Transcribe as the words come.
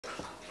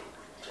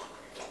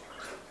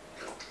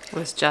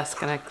was just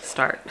gonna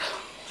start.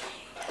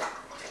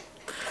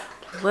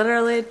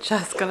 Literally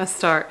just gonna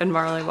start, and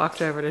Marley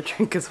walked over to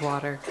drink his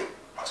water.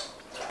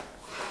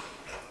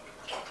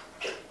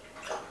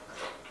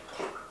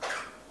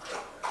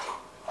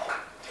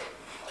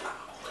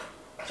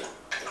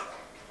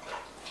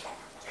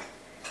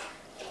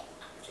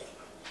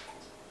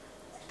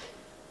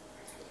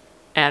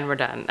 And we're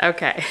done.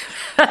 Okay,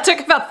 that took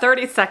about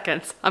 30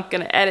 seconds. I'm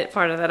gonna edit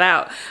part of that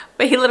out,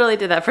 but he literally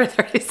did that for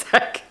 30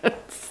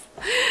 seconds.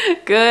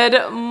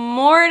 Good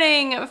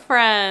morning,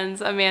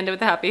 friends. Amanda with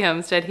the Happy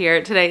Homestead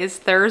here. Today is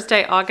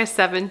Thursday, August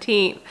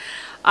 17th.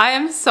 I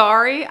am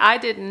sorry I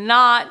did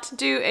not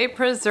do a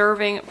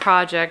preserving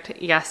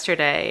project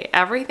yesterday.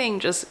 Everything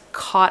just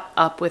caught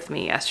up with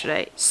me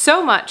yesterday.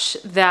 So much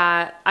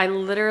that I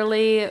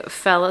literally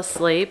fell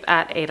asleep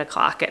at 8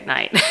 o'clock at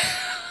night.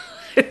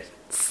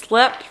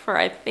 Slept for,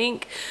 I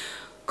think,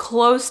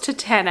 close to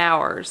 10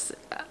 hours.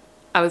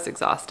 I was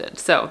exhausted.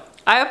 So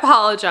I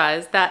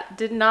apologize. That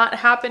did not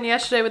happen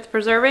yesterday with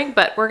preserving,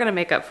 but we're gonna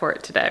make up for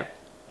it today.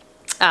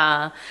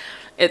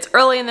 It's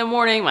early in the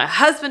morning. My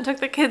husband took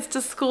the kids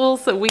to school,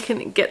 so we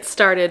can get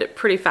started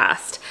pretty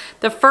fast.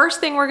 The first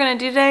thing we're gonna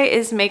do today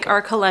is make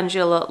our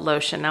calendula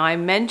lotion. Now, I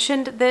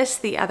mentioned this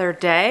the other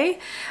day,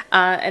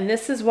 and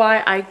this is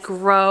why I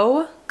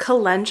grow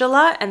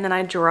calendula and then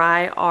I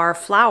dry our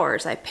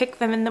flowers. I pick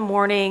them in the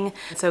morning.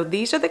 So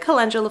these are the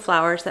calendula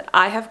flowers that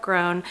I have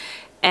grown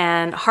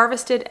and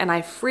harvested, and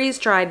I freeze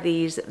dried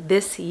these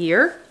this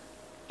year.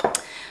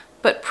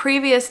 But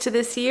previous to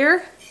this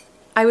year,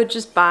 I would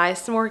just buy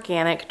some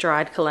organic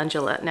dried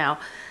calendula. Now,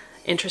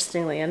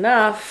 interestingly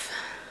enough,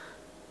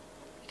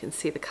 you can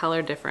see the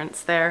color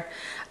difference there.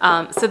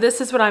 So this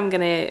is what I'm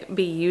gonna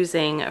be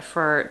using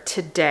for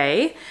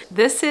today.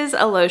 This is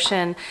a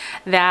lotion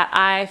that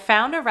I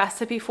found a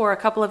recipe for a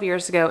couple of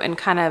years ago and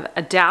kind of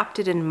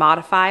adapted and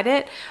modified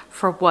it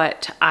for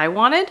what I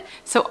wanted.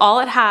 So all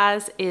it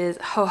has is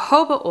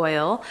jojoba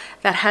oil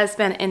that has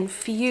been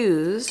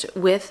infused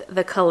with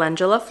the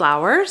calendula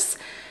flowers,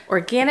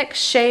 organic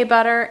shea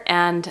butter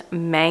and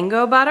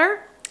mango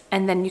butter,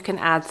 and then you can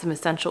add some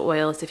essential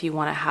oils if you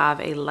want to have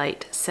a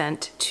light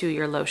scent to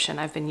your lotion.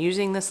 I've been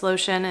using this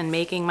lotion and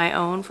making my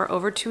own for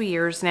over 2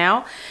 years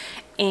now,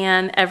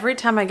 and every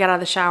time I get out of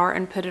the shower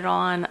and put it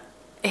on,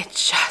 it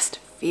just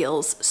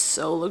feels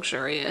so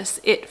luxurious.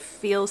 It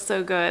feels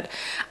so good.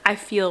 I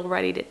feel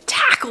ready to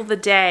tackle the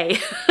day.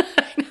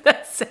 I know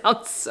that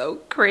sounds so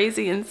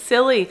crazy and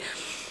silly,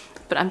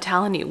 but I'm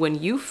telling you,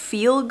 when you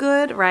feel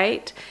good,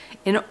 right,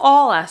 in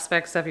all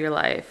aspects of your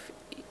life,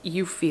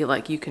 you feel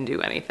like you can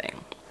do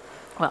anything.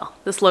 Well,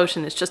 this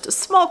lotion is just a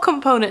small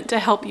component to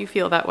help you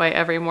feel that way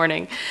every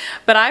morning.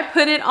 But I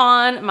put it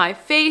on my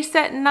face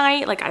at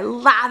night, like I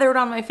lather it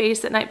on my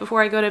face at night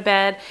before I go to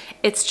bed.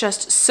 It's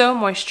just so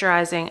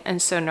moisturizing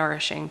and so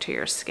nourishing to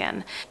your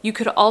skin. You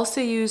could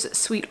also use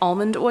sweet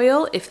almond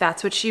oil if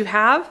that's what you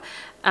have,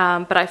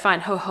 but I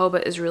find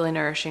jojoba is really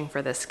nourishing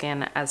for the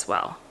skin as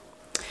well.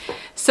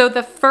 So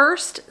the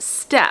first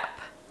step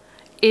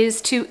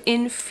is to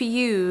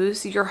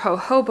infuse your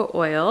jojoba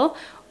oil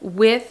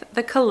with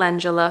the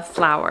calendula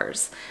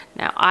flowers.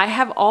 Now, I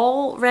have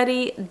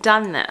already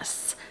done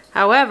this.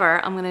 However,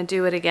 I'm gonna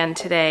do it again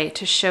today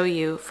to show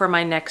you for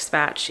my next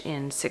batch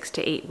in 6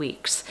 to 8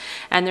 weeks.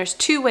 And there's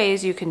 2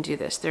 ways you can do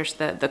this. There's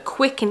the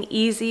quick and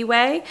easy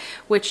way,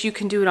 which you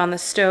can do it on the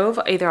stove,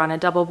 either on a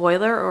double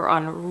boiler or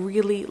on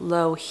really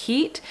low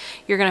heat.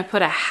 You're gonna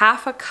put a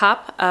half a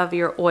cup of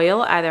your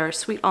oil, either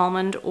sweet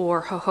almond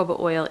or jojoba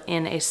oil,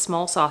 in a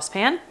small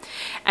saucepan.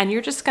 And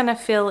you're just gonna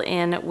fill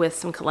in with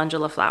some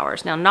calendula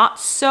flowers. Now, not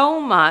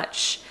so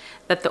much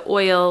that the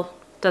oil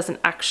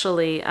doesn't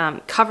actually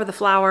cover the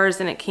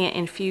flowers and it can't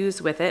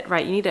infuse with it,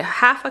 right? You need a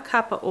half a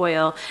cup of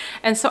oil.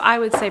 And so I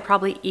would say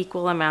probably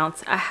equal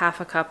amounts, a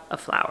half a cup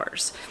of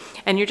flowers.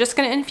 And you're just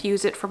gonna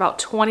infuse it for about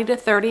 20 to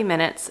 30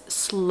 minutes,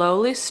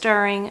 slowly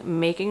stirring,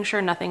 making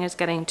sure nothing is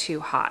getting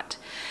too hot.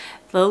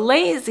 The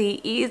lazy,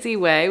 easy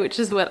way, which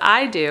is what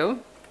I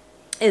do,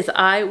 is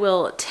I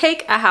will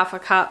take a half a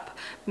cup,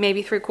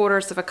 maybe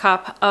 3/4 of a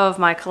cup of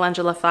my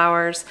calendula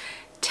flowers,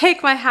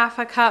 take my half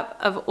a cup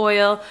of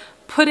oil,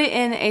 put it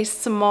in a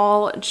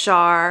small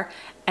jar,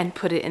 and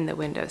put it in the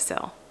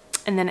windowsill.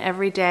 And then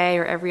every day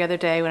or every other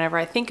day, whenever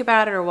I think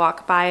about it or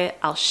walk by it,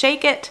 I'll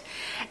shake it,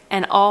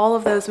 and all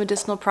of those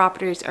medicinal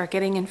properties are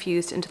getting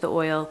infused into the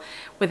oil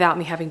without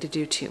me having to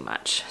do too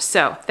much.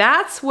 So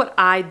that's what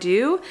I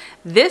do.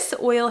 This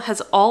oil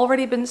has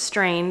already been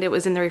strained. It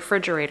was in the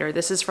refrigerator.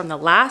 This is from the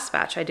last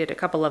batch I did a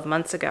couple of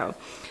months ago.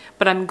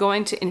 But I'm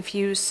going to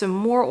infuse some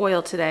more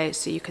oil today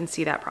so you can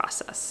see that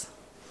process.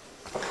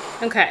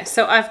 Okay,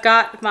 so I've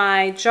got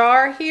my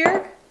jar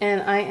here,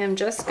 and I am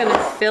just gonna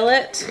fill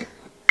it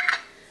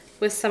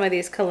with some of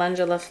these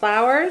calendula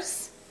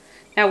flowers.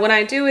 Now, when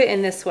I do it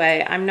in this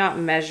way, I'm not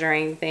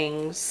measuring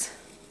things.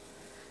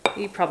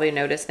 You probably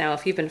noticed now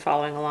if you've been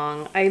following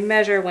along. I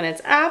measure when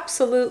it's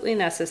absolutely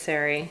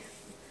necessary.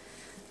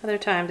 Other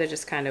times I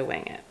just kind of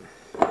wing it.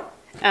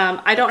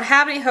 I don't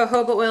have any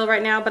jojoba oil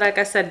right now, but like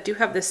I said, I do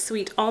have this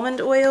sweet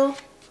almond oil.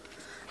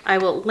 I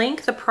will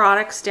link the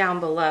products down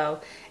below,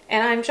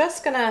 and I'm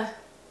just gonna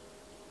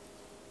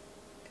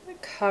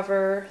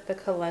cover the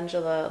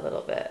calendula a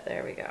little bit.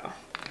 There we go.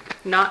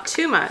 Not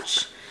too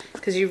much,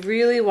 because you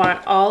really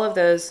want all of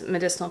those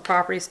medicinal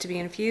properties to be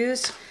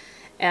infused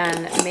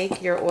and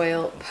make your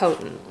oil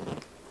potent.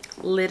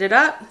 Lid it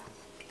up,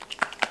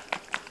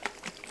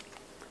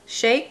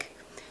 shake.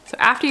 So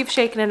after you've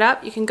shaken it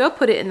up, you can go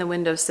put it in the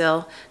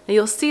windowsill. Now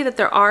you'll see that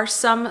there are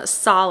some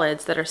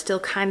solids that are still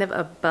kind of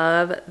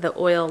above the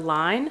oil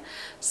line.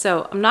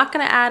 So I'm not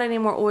gonna add any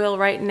more oil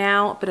right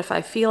now, but if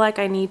I feel like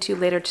I need to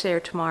later today or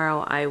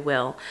tomorrow, I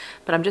will.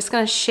 But I'm just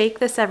gonna shake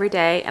this every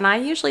day, and I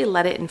usually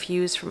let it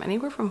infuse from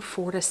anywhere from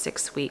 4 to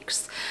 6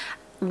 weeks.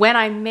 When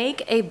I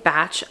make a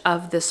batch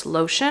of this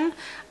lotion,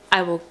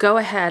 I will go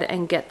ahead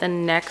and get the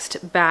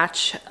next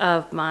batch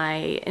of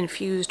my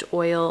infused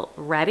oil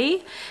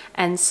ready.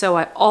 And so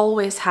I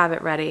always have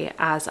it ready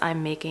as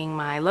I'm making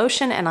my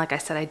lotion. And like I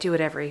said, I do it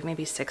every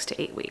maybe 6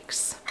 to 8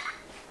 weeks.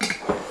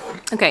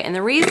 Okay, and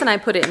the reason I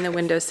put it in the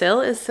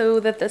windowsill is so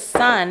that the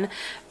sun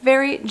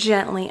very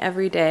gently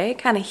every day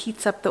kind of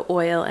heats up the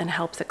oil and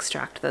helps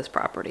extract those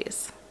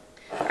properties.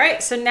 All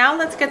right, so now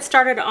let's get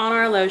started on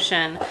our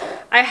lotion.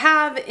 I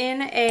have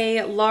in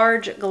a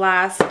large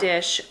glass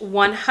dish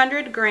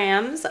 100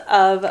 grams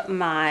of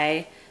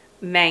my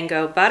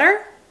mango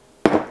butter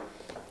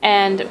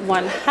and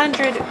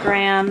 100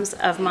 grams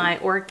of my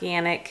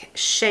organic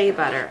shea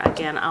butter.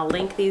 Again, I'll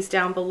link these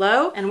down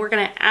below, and we're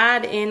gonna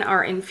add in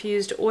our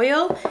infused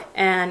oil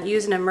and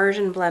use an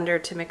immersion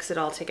blender to mix it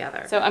all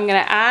together. So I'm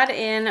gonna add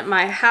in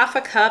my ½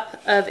 a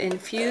cup of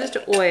infused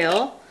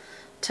oil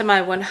to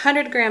my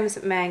 100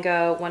 grams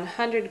mango,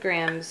 100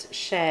 grams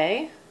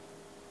shea.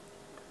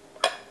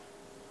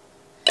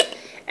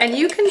 And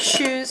you can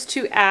choose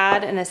to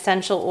add an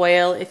essential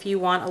oil if you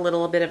want a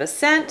little bit of a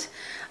scent.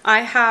 I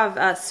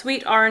have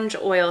sweet orange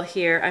oil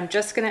here. I'm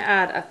just gonna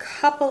add a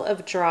couple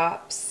of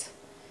drops.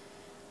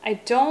 I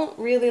don't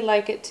really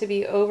like it to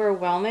be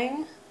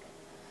overwhelming.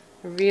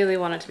 I really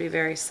want it to be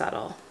very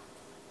subtle.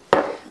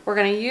 We're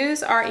gonna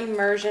use our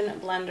immersion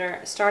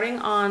blender starting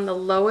on the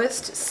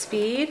lowest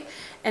speed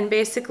and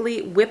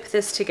basically whip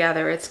this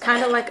together. It's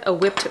kind of like a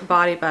whipped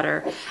body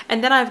butter.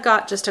 And then I've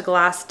got just a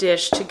glass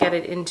dish to get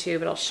it into,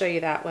 but I'll show you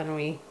that when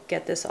we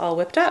get this all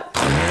whipped up.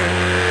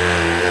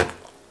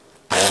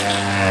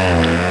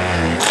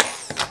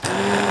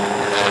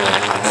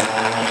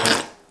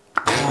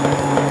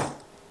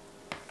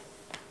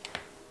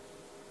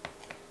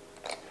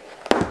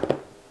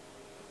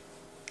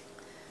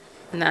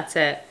 And that's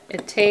it.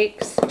 It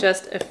takes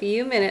just a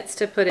few minutes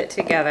to put it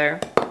together.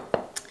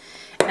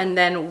 And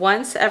then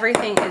once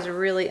everything is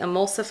really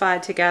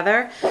emulsified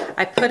together,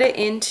 I put it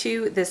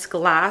into this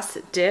glass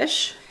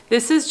dish.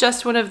 This is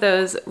just one of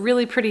those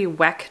really pretty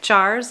Weck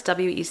jars,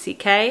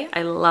 W-E-C-K.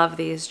 I love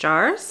these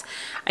jars.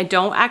 I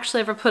don't actually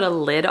ever put a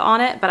lid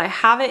on it, but I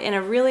have it in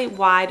a really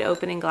wide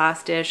opening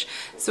glass dish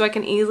so I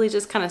can easily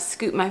just kind of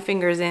scoop my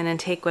fingers in and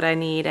take what I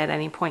need at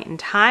any point in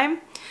time.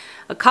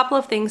 A couple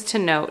of things to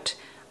note.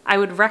 I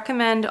would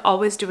recommend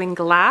always doing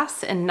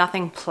glass and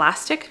nothing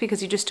plastic,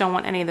 because you just don't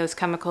want any of those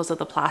chemicals of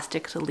the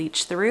plastic to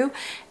leach through,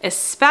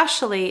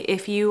 especially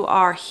if you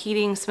are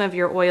heating some of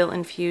your oil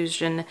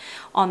infusion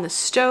on the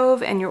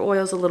stove and your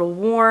oil's a little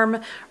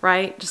warm,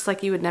 right? Just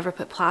like you would never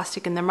put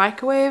plastic in the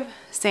microwave,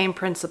 same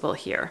principle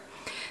here.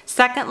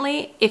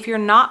 Secondly, if you're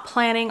not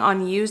planning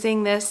on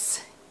using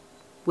this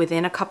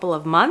within a couple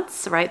of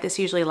months, right? This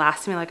usually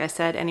lasts me, like I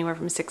said, anywhere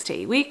from 6 to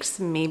 8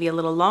 weeks, maybe a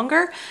little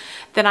longer.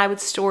 Then I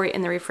would store it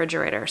in the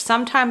refrigerator.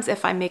 Sometimes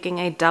if I'm making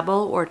a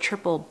double or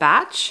triple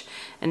batch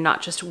and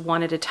not just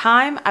one at a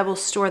time, I will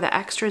store the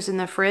extras in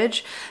the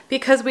fridge,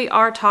 because we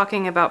are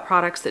talking about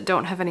products that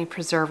don't have any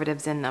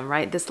preservatives in them,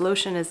 right? This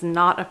lotion is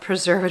not a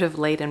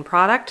preservative-laden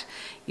product.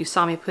 You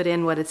saw me put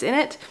in what is in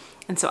it.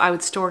 And so I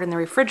would store it in the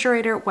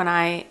refrigerator when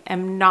I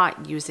am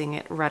not using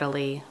it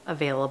readily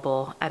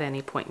available at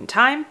any point in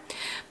time.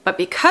 But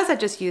because I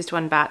just used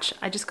one batch,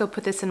 I just go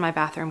put this in my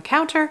bathroom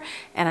counter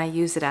and I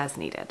use it as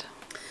needed.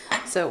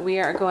 So we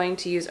are going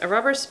to use a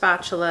rubber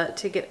spatula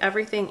to get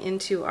everything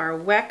into our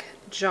Weck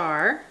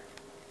jar.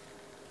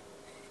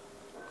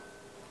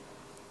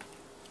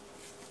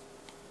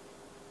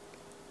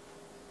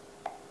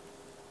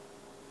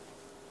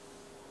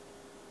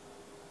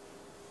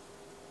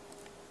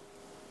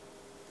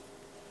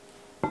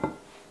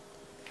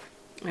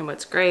 And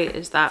what's great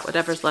is that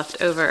whatever's left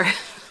over,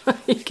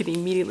 you can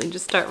immediately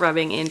just start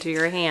rubbing into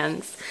your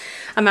hands.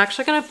 I'm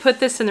actually gonna put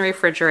this in the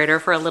refrigerator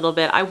for a little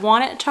bit. I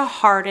want it to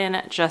harden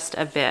just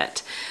a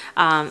bit.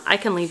 I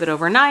can leave it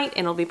overnight and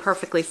it'll be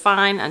perfectly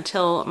fine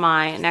until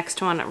my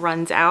next one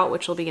runs out,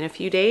 which will be in a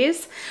few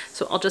days.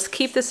 So I'll just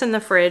keep this in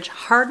the fridge,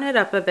 harden it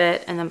up a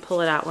bit, and then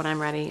pull it out when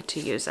I'm ready to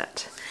use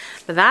it.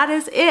 But that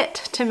is it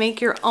to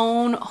make your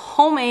own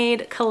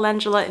homemade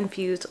calendula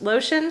infused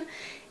lotion.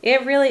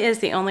 It really is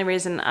the only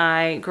reason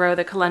I grow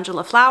the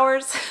calendula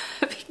flowers,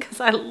 because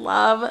I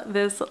love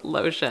this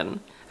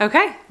lotion.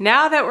 Okay,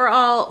 now that we're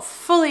all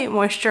fully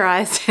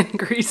moisturized and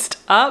greased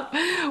up,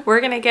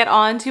 we're gonna get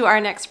on to our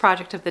next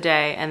project of the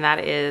day, and that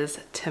is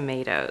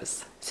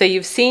tomatoes. So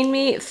you've seen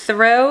me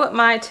throw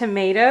my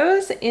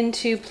tomatoes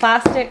into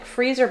plastic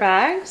freezer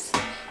bags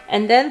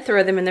and then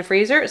throw them in the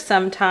freezer.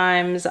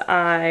 Sometimes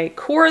I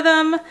core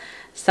them,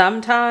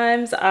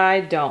 sometimes I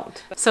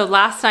don't. So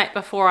last night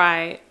before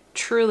I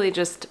truly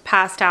just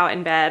passed out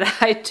in bed,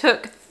 I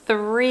took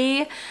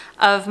 3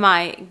 of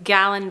my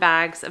gallon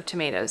bags of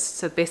tomatoes.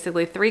 So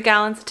basically 3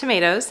 gallons of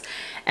tomatoes,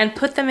 and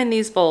put them in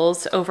these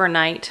bowls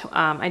overnight.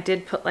 I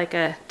did put like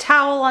a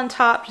towel on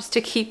top just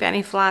to keep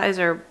any flies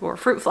or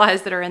fruit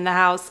flies that are in the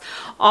house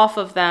off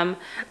of them.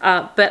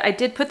 But I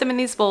did put them in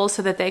these bowls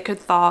so that they could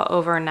thaw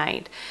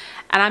overnight.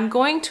 And I'm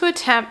going to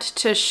attempt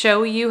to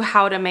show you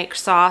how to make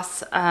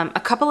sauce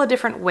a couple of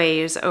different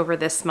ways over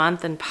this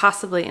month and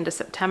possibly into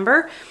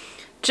September,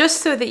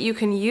 just so that you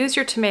can use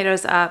your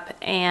tomatoes up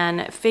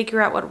and figure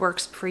out what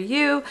works for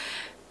you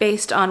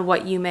based on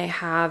what you may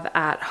have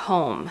at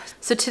home.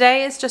 So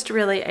today is just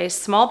really a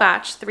small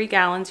batch, 3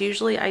 gallons.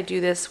 Usually I do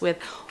this with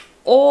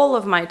all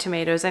of my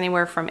tomatoes,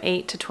 anywhere from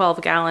 8 to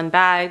 12 gallon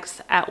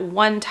bags at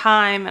one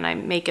time, and I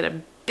make it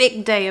a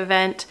big day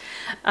event.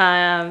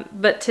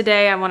 But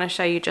today I want to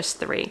show you just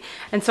 3.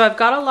 And so I've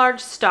got a large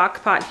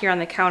stock pot here on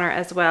the counter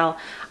as well.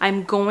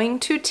 I'm going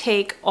to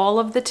take all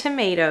of the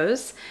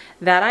tomatoes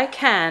that I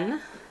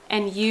can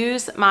and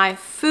use my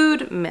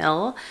food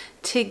mill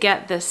to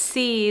get the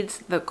seeds,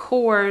 the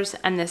cores,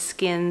 and the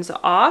skins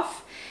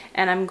off.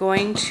 And I'm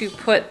going to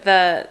put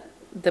the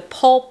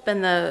pulp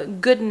and the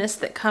goodness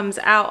that comes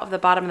out of the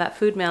bottom of that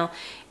food mill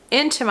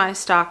into my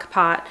stock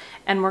pot,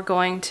 and we're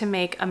going to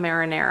make a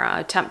marinara,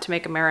 attempt to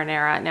make a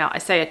marinara. Now I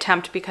say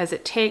attempt because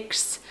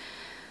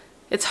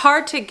it's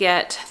hard to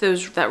get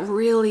that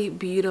really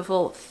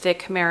beautiful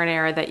thick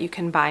marinara that you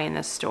can buy in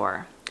the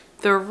store.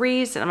 The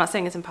reason, I'm not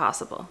saying it's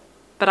impossible,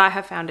 but I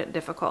have found it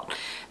difficult.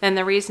 And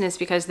the reason is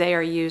because they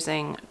are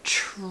using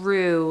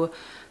true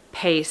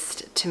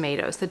paste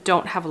tomatoes that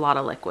don't have a lot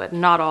of liquid.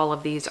 Not all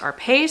of these are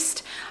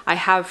paste. I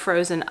have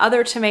frozen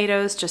other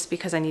tomatoes just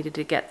because I needed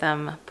to get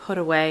them put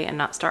away and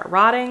not start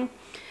rotting.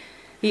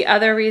 The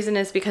other reason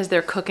is because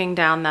they're cooking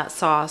down that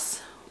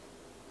sauce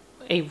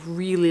a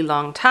really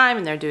long time,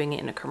 and they're doing it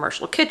in a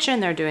commercial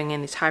kitchen. They're doing it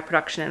in these high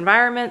production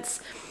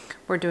environments.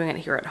 We're doing it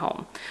here at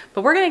home.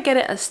 But we're gonna get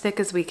it as thick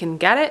as we can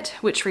get it,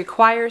 which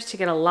requires to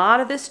get a lot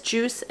of this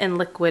juice and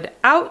liquid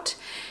out,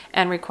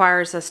 and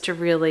requires us to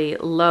really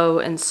low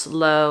and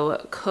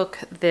slow cook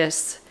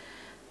this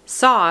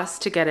sauce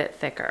to get it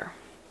thicker.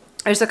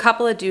 There's a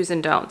couple of do's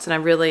and don'ts, and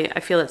I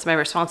feel it's my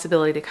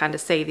responsibility to kind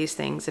of say these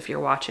things if you're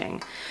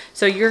watching.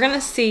 So you're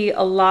gonna see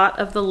a lot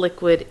of the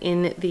liquid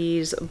in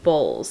these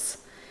bowls,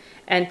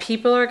 and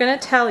people are gonna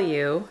tell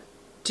you,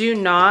 do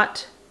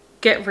not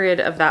get rid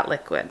of that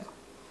liquid.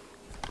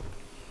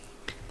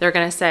 They're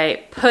gonna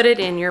say, put it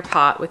in your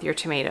pot with your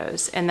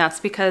tomatoes. And that's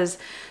because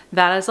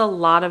that is a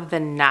lot of the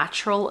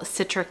natural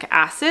citric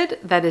acid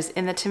that is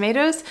in the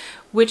tomatoes,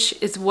 which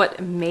is what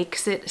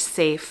makes it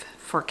safe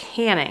for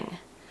canning.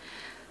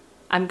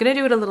 I'm gonna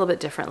do it a little bit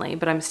differently,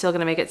 but I'm still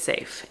gonna make it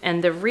safe.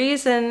 And the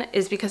reason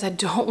is because I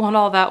don't want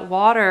all that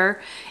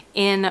water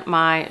in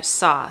my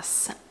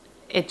sauce.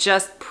 It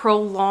just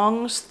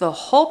prolongs the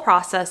whole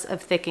process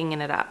of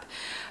thickening it up.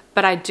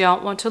 But I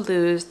don't want to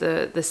lose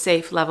the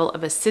safe level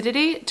of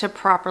acidity to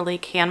properly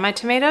can my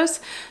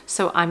tomatoes.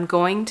 So I'm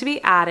going to be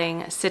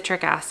adding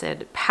citric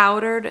acid,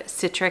 powdered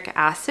citric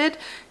acid,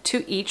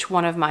 to each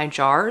one of my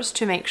jars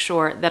to make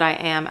sure that I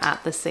am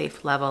at the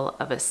safe level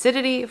of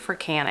acidity for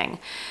canning.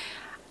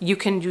 You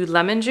can do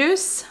lemon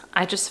juice.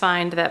 I just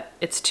find that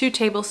it's 2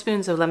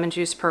 tablespoons of lemon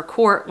juice per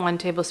quart, 1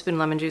 tablespoon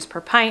lemon juice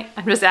per pint.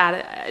 I'm just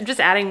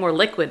adding more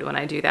liquid when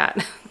I do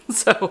that.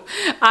 So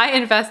I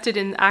invested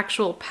in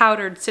actual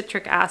powdered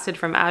citric acid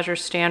from Azure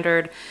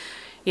Standard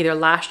either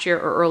last year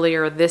or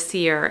earlier this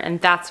year,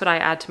 and that's what I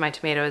add to my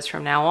tomatoes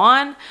from now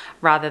on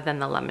rather than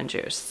the lemon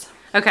juice.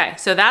 Okay,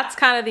 so that's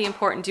kind of the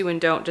important do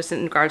and don't just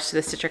in regards to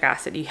the citric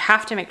acid. You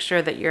have to make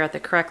sure that you're at the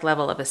correct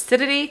level of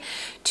acidity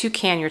to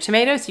can your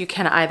tomatoes. You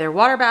can either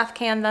water bath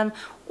can them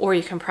or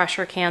you can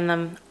pressure can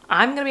them.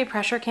 I'm gonna be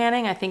pressure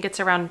canning. I think it's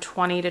around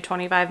 20 to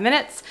 25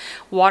 minutes.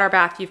 Water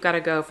bath, you've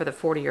gotta go for the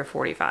 40 or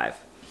 45.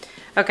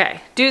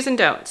 Okay, do's and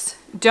don'ts.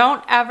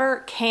 Don't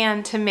ever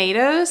can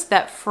tomatoes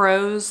that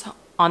froze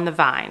on the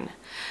vine.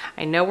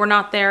 I know we're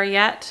not there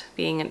yet,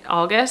 being in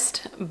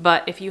August,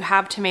 but if you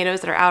have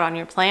tomatoes that are out on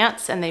your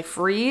plants and they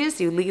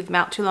freeze, you leave them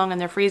out too long and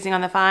they're freezing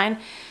on the vine,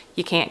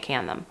 you can't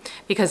can them.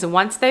 Because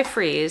once they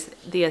freeze,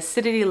 the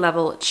acidity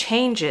level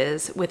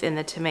changes within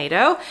the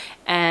tomato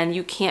and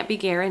you can't be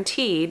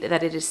guaranteed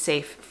that it is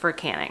safe for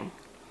canning.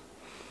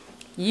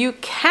 You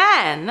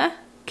can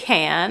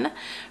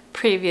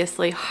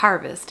previously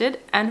harvested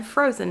and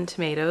frozen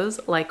tomatoes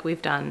like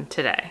we've done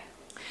today.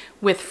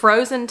 With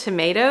frozen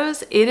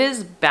tomatoes, it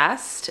is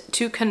best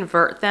to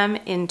convert them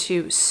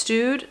into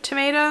stewed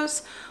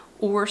tomatoes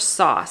or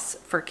sauce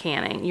for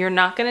canning. You're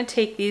not going to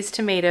take these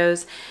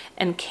tomatoes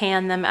and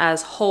can them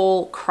as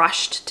whole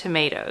crushed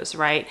tomatoes,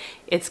 right?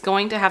 It's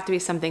going to have to be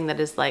something that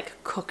is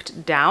like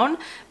cooked down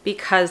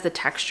because the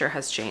texture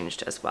has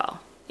changed as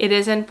well. it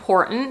is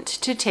important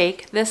to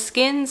take the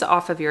skins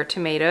off of your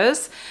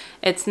tomatoes.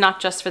 It's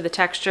not just for the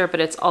texture, but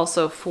it's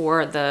also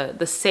for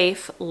the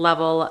safe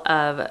level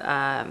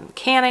of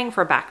canning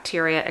for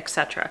bacteria,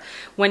 etc.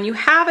 When you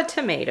have a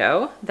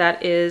tomato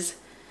that is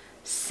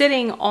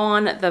sitting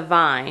on the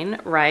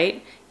vine,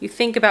 right, you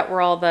think about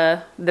where all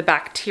the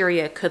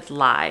bacteria could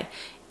lie.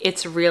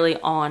 It's really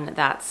on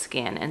that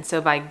skin. And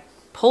so by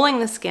pulling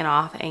the skin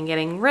off and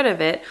getting rid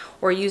of it,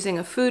 or using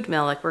a food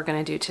mill like we're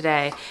going to do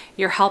today,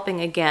 you're helping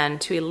again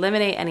to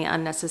eliminate any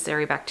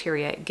unnecessary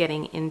bacteria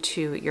getting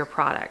into your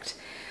product.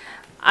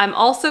 I'm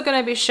also going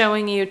to be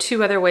showing you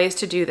 2 other ways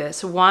to do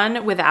this.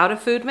 One without a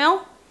food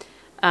mill,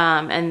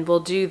 and we'll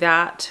do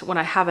that when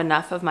I have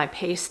enough of my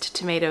paste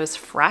tomatoes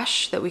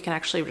fresh that we can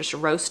actually just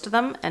roast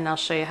them, and I'll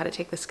show you how to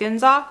take the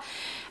skins off.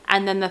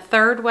 And then the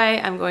third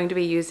way, I'm going to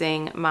be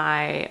using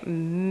my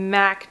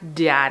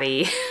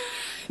MacDaddy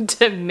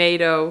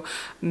tomato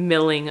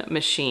milling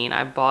machine.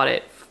 I bought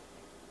it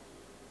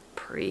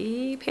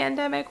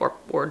pre-pandemic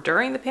or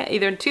during the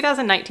either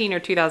 2019 or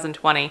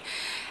 2020.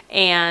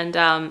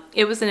 And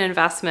it was an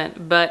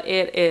investment, but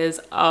it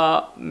is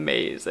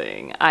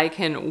amazing. I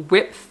can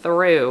whip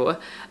through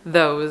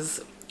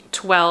those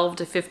 12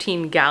 to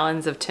 15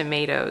 gallons of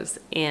tomatoes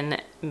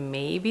in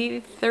maybe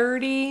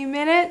 30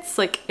 minutes.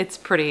 Like, it's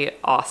pretty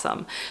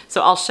awesome.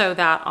 So I'll show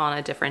that on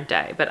a different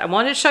day, but I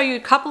wanted to show you a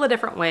couple of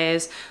different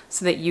ways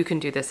so that you can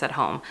do this at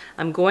home.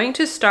 I'm going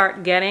to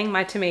start getting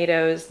my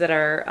tomatoes that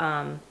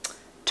are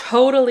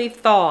totally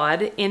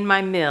thawed in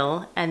my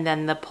mill, and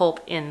then the pulp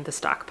in the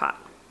stock pot.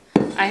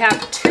 I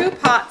have 2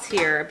 pots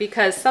here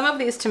because some of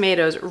these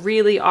tomatoes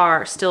really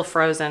are still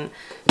frozen.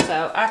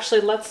 So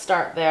actually, let's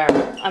start there.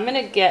 I'm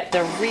gonna get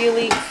the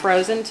really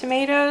frozen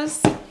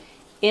tomatoes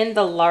in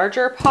the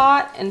larger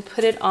pot and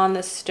put it on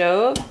the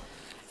stove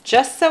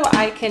just so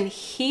I can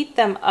heat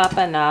them up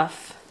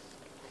enough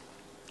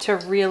to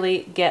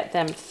really get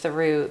them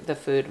through the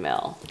food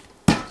mill.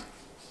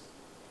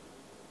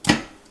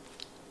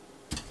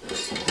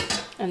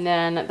 And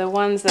then the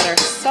ones that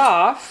are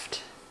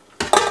soft,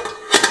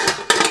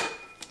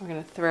 we're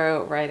gonna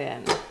throw right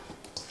in.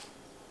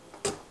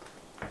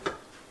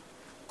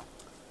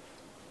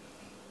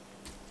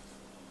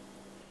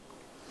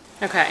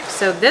 Okay,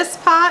 so this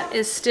pot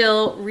is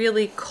still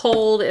really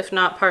cold, if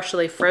not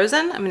partially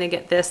frozen. I'm gonna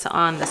get this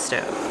on the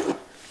stove.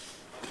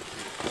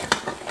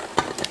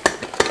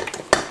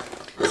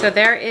 So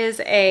there is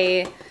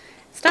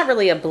it's not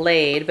really a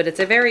blade, but it's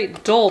a very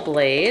dull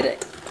blade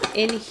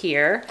in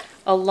here,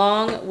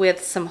 along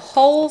with some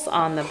holes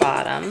on the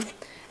bottom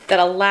that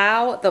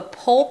allow the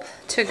pulp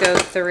to go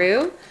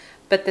through,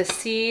 but the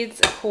seeds,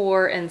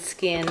 core, and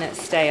skin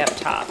stay up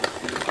top.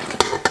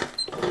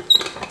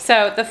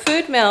 So the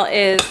food mill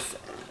is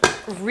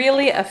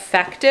really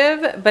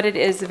effective, but it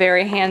is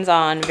very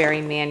hands-on, very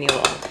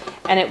manual.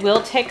 And it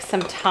will take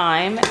some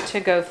time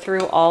to go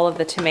through all of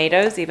the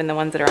tomatoes, even the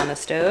ones that are on the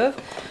stove,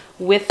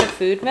 with the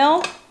food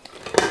mill,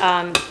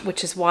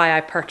 which is why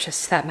I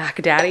purchased that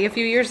MacDaddy a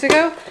few years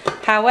ago.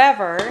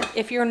 However,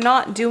 if you're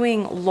not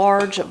doing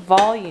large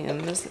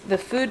volumes, the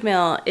food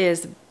mill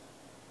is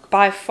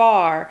by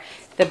far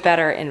the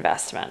better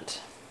investment.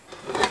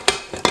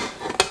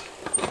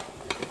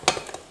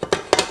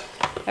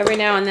 Every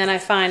now and then I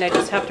find I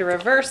just have to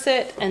reverse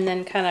it and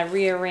then kind of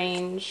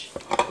rearrange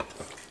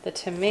the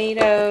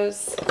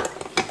tomatoes.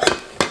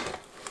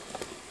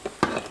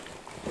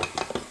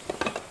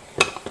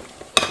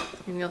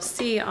 And you'll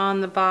see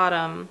on the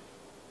bottom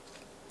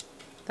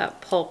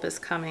that pulp is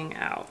coming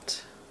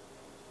out.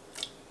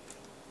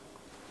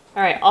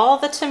 All right, all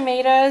the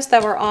tomatoes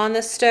that were on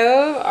the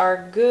stove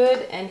are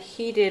good and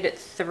heated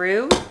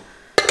through.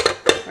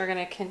 We're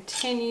gonna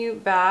continue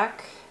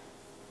back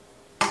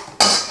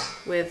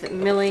with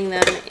milling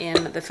them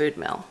in the food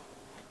mill.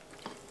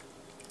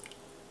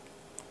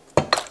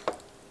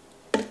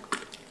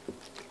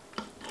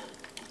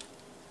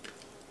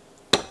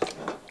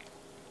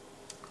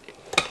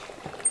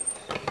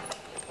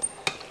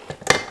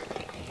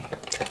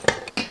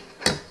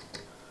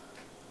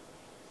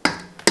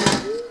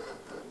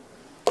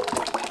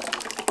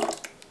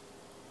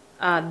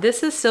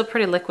 This is still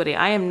pretty liquidy.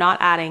 I am not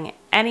adding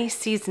any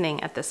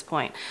seasoning at this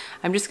point.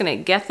 I'm just gonna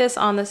get this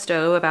on the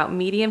stove about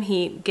medium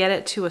heat, get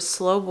it to a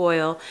slow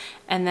boil,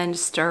 and then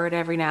stir it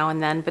every now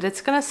and then, but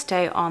it's gonna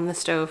stay on the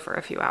stove for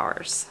a few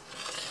hours.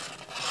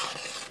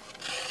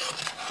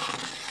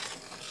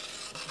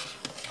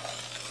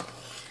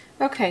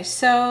 Okay,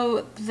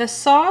 so the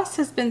sauce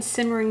has been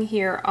simmering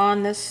here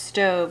on the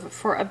stove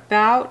for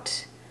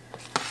about,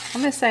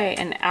 I'm gonna say,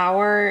 an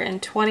hour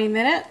and 20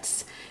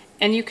 minutes.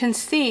 And you can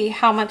see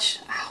how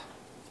much,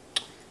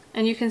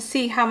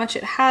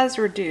 it has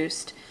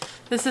reduced.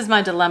 This is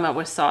my dilemma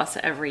with sauce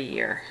every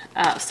year.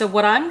 So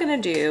what I'm gonna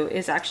do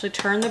is actually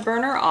turn the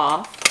burner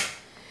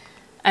off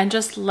and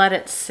just let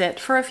it sit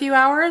for a few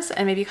hours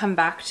and maybe come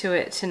back to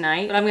it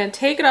tonight. But I'm gonna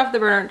take it off the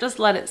burner, just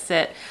let it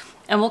sit,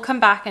 and we'll come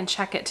back and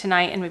check it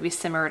tonight and maybe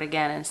simmer it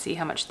again and see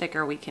how much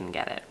thicker we can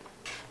get it.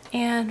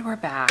 And we're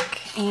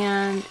back,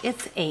 and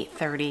it's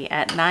 8:30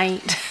 at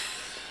night.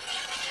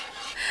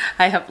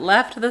 I have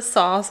left the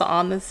sauce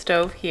on the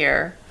stove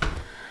here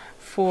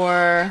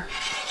for,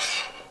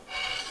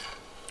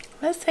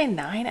 let's say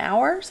 9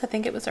 hours. I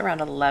think it was around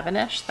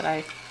 11ish that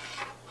I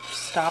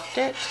stopped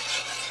it,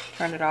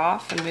 turned it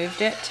off and moved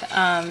it.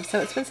 So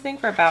it's been sitting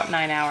for about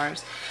 9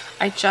 hours.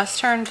 I just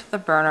turned the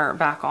burner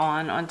back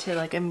onto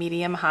like a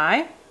medium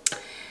high.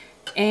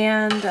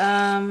 And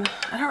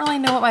I don't really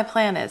know what my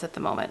plan is at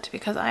the moment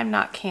because I'm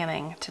not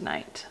canning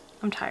tonight.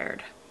 I'm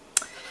tired.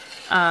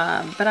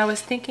 But I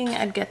was thinking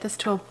I'd get this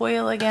to a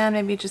boil again,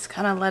 maybe just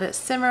kind of let it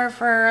simmer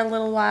for a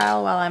little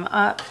while I'm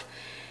up,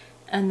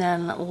 and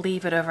then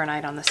leave it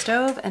overnight on the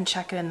stove and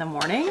check it in the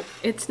morning.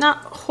 It's not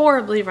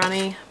horribly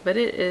runny, but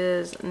it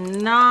is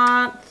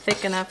not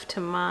thick enough to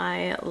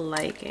my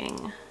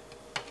liking.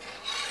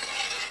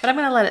 But I'm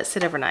gonna let it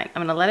sit overnight.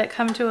 I'm gonna let it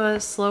come to a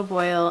slow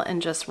boil,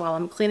 and just while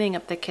I'm cleaning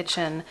up the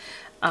kitchen,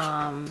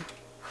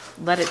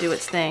 let it do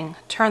its thing,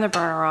 turn the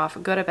burner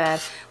off, go to bed.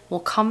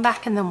 We'll come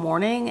back in the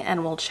morning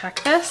and we'll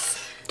check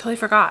this. Totally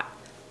forgot.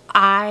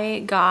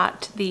 I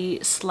got the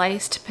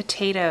sliced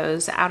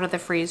potatoes out of the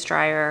freeze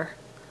dryer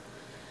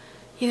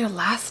either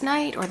last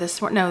night or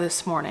this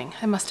morning.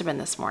 It must have been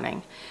this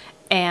morning.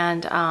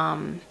 And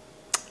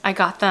I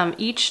got them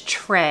each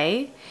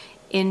tray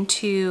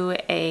into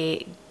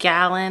a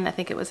gallon, I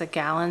think it was a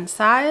gallon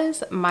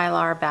size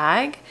Mylar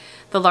bag,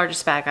 the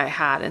largest bag I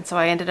had. And so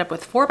I ended up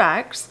with 4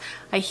 bags.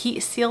 I heat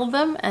sealed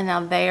them and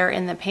now they are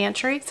in the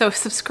pantry. So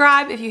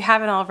subscribe if you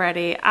haven't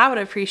already, I would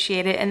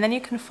appreciate it. And then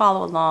you can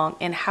follow along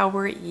in how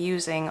we're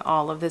using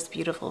all of this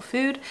beautiful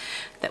food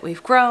that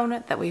we've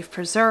grown, that we've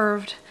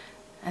preserved,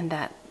 and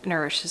that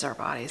nourishes our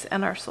bodies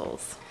and our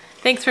souls.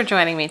 Thanks for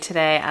joining me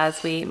today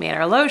as we made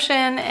our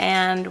lotion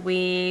and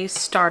we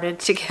started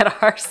to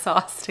get our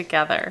sauce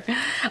together.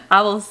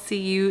 I will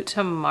see you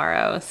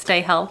tomorrow.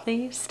 Stay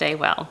healthy, stay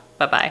well.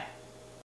 Bye-bye.